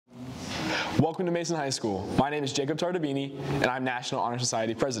Welcome to Mason High School. My name is Jacob Tartabini, and I'm National Honor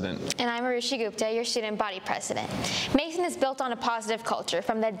Society President. And I'm Arushi Gupta, your Student Body President. Mason is built on a positive culture,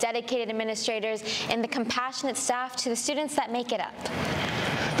 from the dedicated administrators and the compassionate staff to the students that make it up.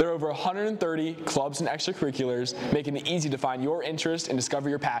 There are over 130 clubs and extracurriculars, making it easy to find your interest and discover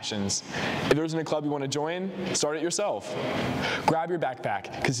your passions. If there isn't a club you want to join, start it yourself. Grab your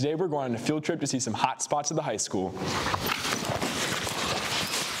backpack, because today we're going on a field trip to see some hot spots of the high school.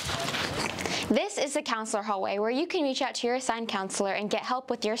 This is the counselor hallway, where you can reach out to your assigned counselor and get help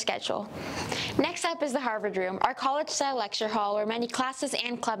with your schedule. Next up is the Harvard Room, our college-style lecture hall where many classes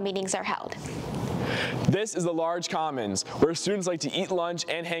and club meetings are held. This is the large commons, where students like to eat lunch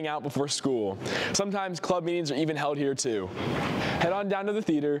and hang out before school. Sometimes club meetings are even held here too. Head on down to the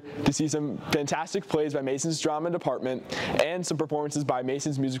theater to see some fantastic plays by Mason's drama department and some performances by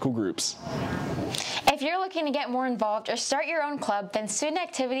Mason's musical groups. If you're looking to get more involved or start your own club, then Student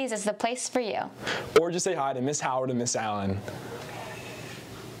Activities is the place for you. Or just say hi to Miss Howard and Miss Allen.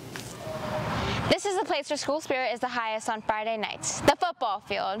 This is the place where school spirit is the highest on Friday nights, the football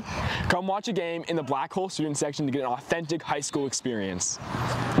field. Come watch a game in the Black Hole student section to get an authentic high school experience.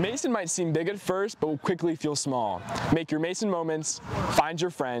 Mason might seem big at first, but will quickly feel small. Make your Mason moments, find your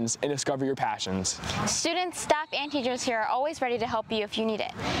friends, and discover your passions. Students, staff, and teachers here are always ready to help you if you need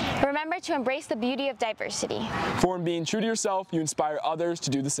it. Remember to embrace the beauty of diversity. For in being true to yourself, you inspire others to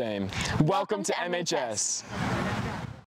do the same. Welcome to MHS.